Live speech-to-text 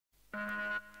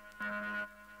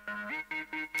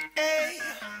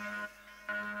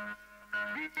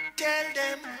Tell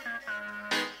them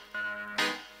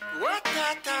what ta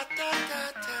ta ta ta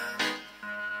ta.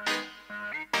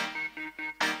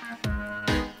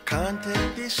 Can't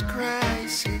take this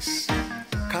crisis,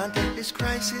 can't take this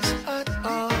crisis at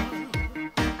all.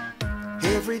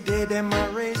 Every day them a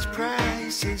raise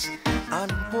prices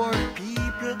and poor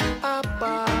people are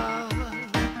bad.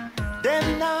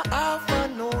 Them not offer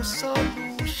no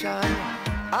solution,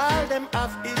 all them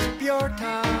have is pure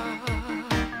talk.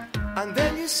 And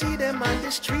then you see them on the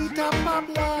street of pop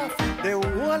laugh. The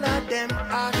whole of them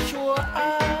are show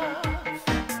off.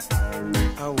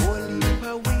 A whole heap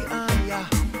of we on ya,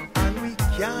 and we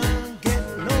can't get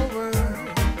nowhere.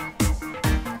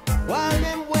 While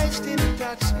them wasting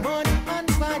tax money and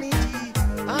vanity,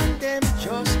 and them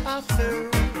just a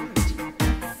flirt.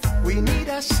 We need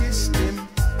a system,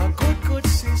 a good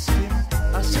system,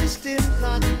 a system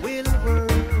that will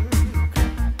work.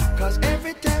 Cause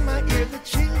every time I hear the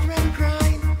children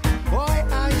crying, boy,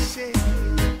 I say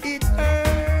it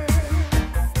hurts.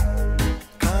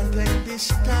 Can't let this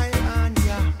time on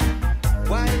ya,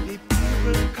 why the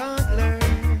people can't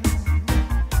learn.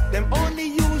 Them only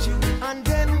use you and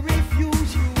then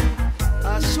refuse you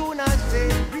as soon as they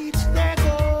reach their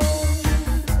goal.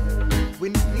 We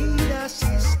need a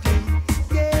system,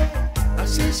 yeah, a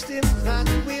system that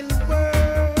will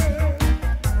work.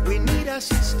 We need a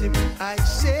system, I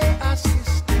say a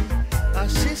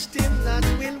system that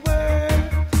will work,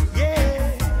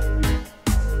 yeah.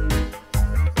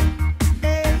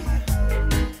 Hey,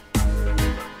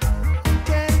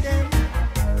 tell them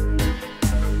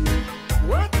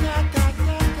what ta ta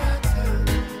ta ta ta.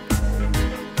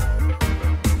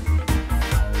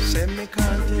 Say me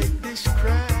can't take this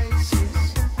crisis,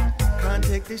 can't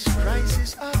take this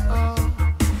crisis at all.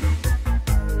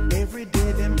 Every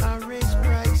day them are raise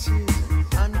prices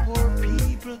and poor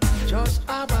people just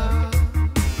about.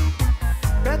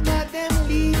 Better them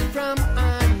leave from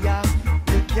Anya.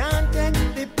 They can't take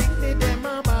the picnic them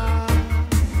about.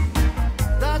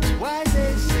 That's why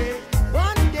they say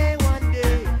one day,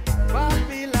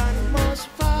 Babylon must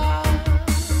fall.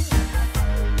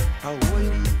 A whole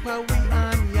heap of we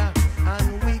Anya, and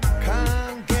we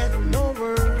can't get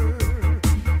nowhere.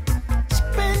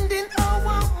 Spending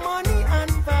our money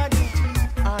and vanity,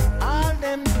 and all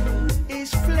them do is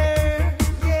flirt.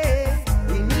 Yeah,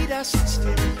 we need a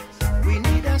system. We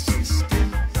need a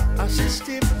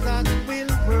system that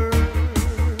will work.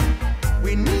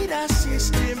 We need a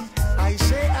system, I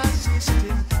say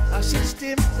a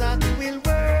system that will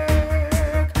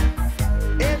work.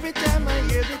 Every time I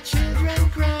hear the children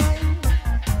cry,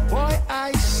 boy,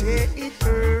 I say it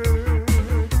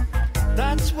hurts.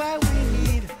 That's why we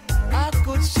need a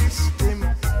good system,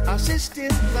 a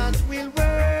system that will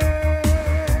work.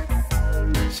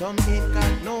 Some ain't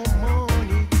got no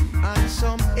money, and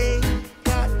some ain't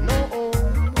got no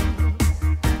home.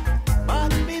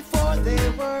 But before they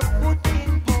were put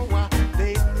in power,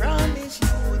 they promised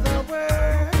you the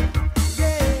world.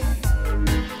 Yeah,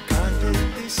 can't take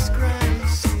this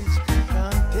crisis,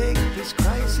 can't take this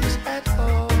crisis at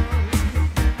all.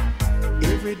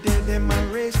 Every day them a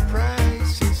raise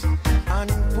prices,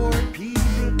 and poor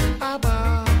people are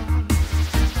bad.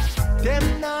 Them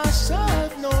not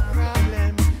solve no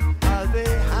problem, all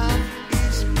they have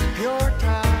is pure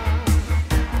talk.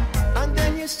 And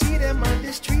then you see them on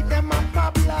the street, them a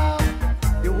pop laugh.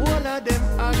 The whole of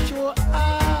them are show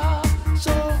off.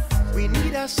 So we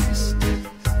need a system,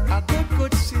 a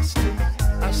good system,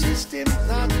 a system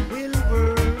that will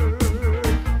work.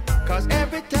 Cause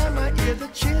every time I hear the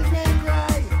children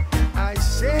cry, I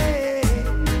say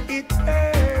it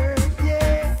hurts,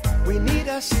 yeah. We need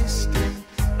a system,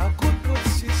 a good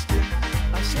system,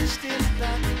 a system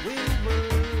that will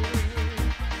work.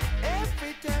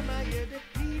 Every time I hear the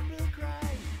people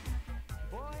cry,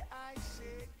 boy, I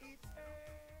say it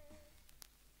hurts.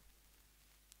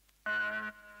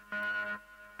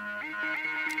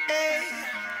 Hey,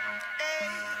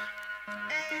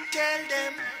 tell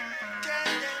them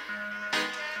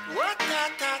what ta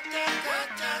ta ta ta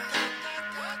ta.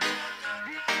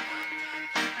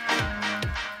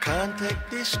 Can't take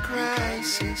this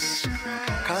crisis,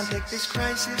 can't take this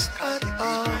crisis at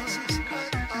all.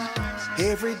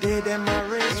 Every day them a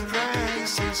raise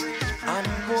prices, and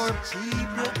poor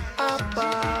people are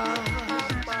bad.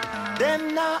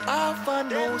 Them not offer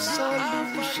no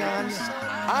solution,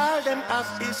 all them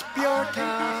have is pure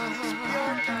talk.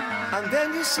 And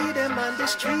then you see them on the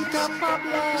street of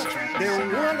Pablo, the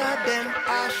whole of them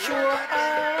are sure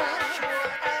off.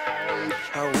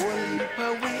 A whole heap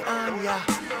of we on ya,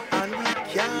 and we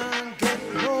can't get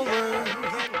nowhere.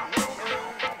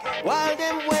 While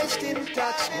them wasting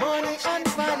tax money and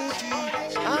vanity,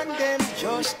 and them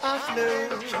just a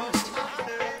mothers.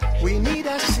 We need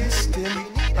a system,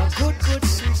 a good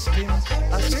system,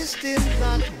 a system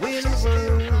that will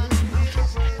work.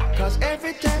 'Cause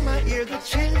every time I hear the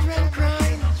children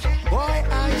crying, boy,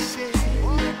 I say it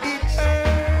hurts.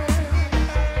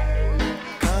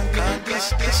 Can't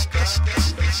this.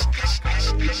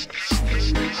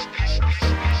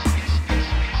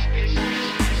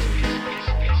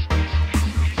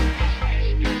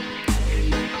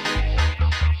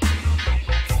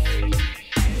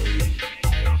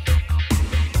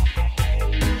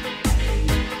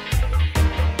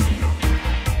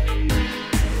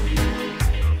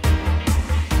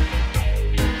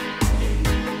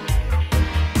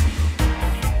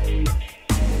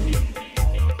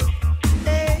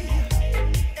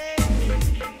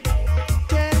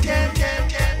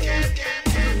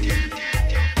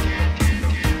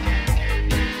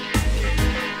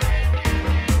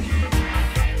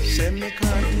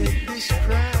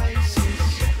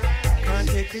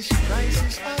 This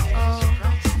crisis at all.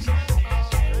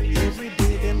 Every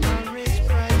day them are raise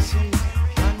prices,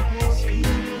 and poor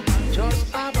people just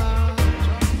about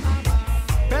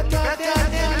better than.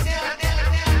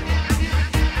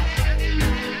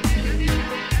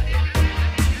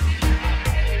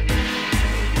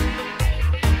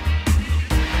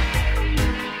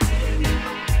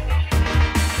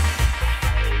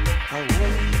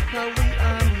 How we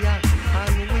are young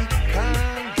and we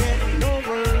can't get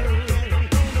nowhere.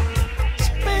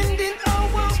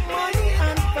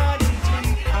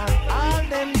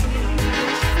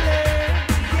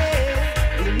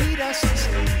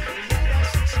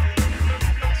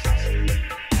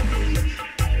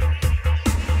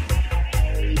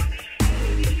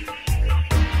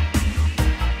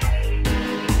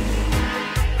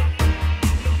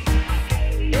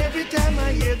 Every time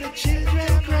I hear the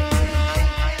children cry,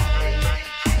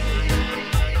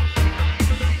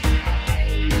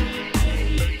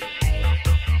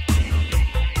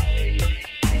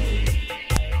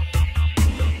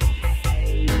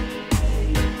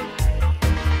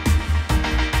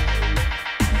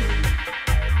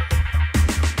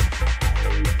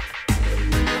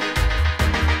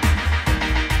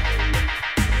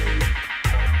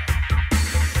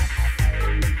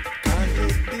 can't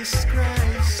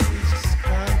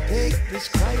take this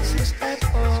crisis at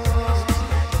all.